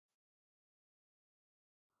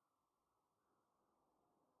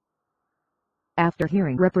After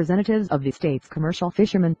hearing representatives of the state's commercial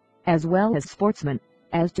fishermen, as well as sportsmen,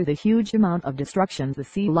 as to the huge amount of destruction the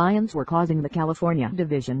sea lions were causing, the California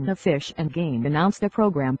Division of Fish and Game announced a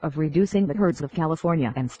program of reducing the herds of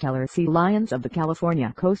California and Steller sea lions of the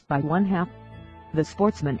California coast by one-half. The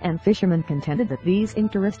sportsmen and fishermen contended that these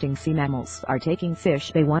interesting sea mammals are taking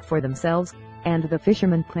fish they want for themselves, and the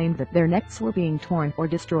fishermen claimed that their nets were being torn or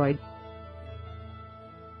destroyed.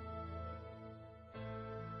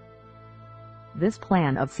 This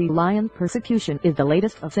plan of sea lion persecution is the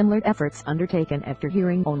latest of similar efforts undertaken after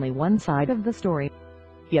hearing only one side of the story.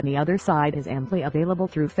 Yet the other side is amply available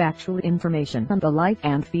through factual information on the life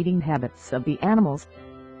and feeding habits of the animals.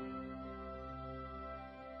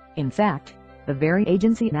 In fact, the very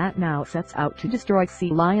agency that now sets out to destroy sea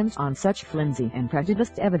lions on such flimsy and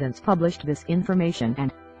prejudiced evidence published this information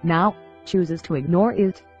and, now, chooses to ignore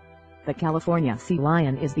it. The California sea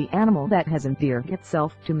lion is the animal that has endeared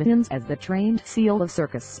itself to millions as the trained seal of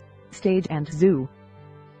circus, stage and zoo.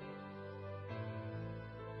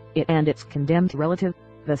 It and its condemned relative,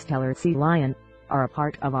 the Steller sea lion, are a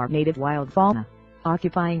part of our native wild fauna,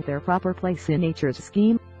 occupying their proper place in nature's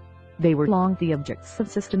scheme. They were long the objects of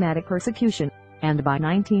systematic persecution, and by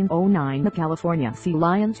 1909 the California sea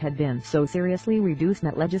lions had been so seriously reduced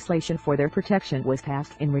that legislation for their protection was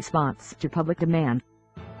passed in response to public demand.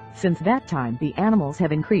 Since that time the animals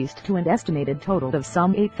have increased to an estimated total of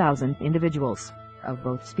some 8,000 individuals, of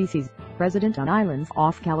both species, resident on islands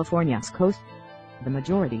off California's coast. The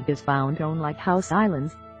majority is found on Lighthouse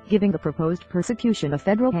Islands, giving the proposed persecution a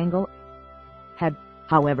federal angle. Had,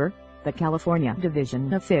 however, the California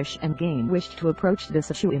Division of Fish and Game wished to approach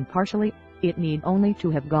this issue impartially, it need only to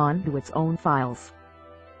have gone to its own files.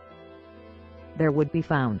 There would be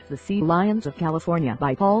found The Sea Lions of California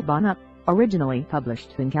by Paul Bonner, originally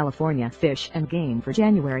published in California Fish and Game for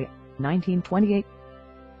January, 1928.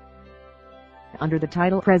 Under the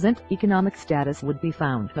title Present Economic Status would be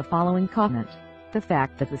found the following comment: the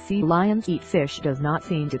fact that the sea lions eat fish does not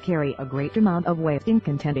seem to carry a great amount of weight in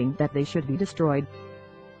contending that they should be destroyed.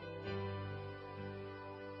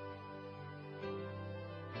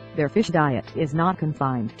 Their fish diet is not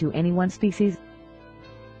confined to any one species.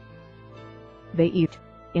 They eat,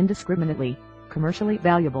 indiscriminately, commercially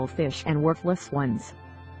valuable fish and worthless ones.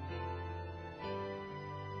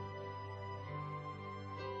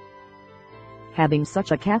 Having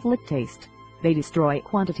such a catholic taste, they destroy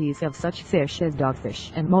quantities of such fish as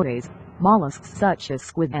dogfish and motes, mollusks such as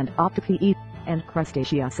squid and optipee, and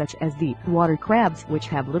crustacea such as deep water crabs which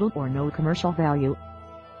have little or no commercial value.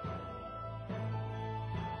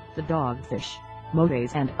 The dogfish,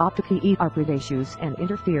 motes and optipee are predaceous and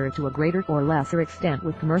interfere to a greater or lesser extent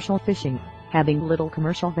with commercial fishing, having little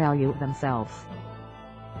commercial value themselves.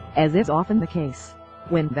 As is often the case,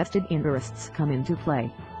 when vested interests come into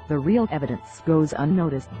play, the real evidence goes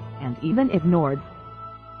unnoticed, and even ignored.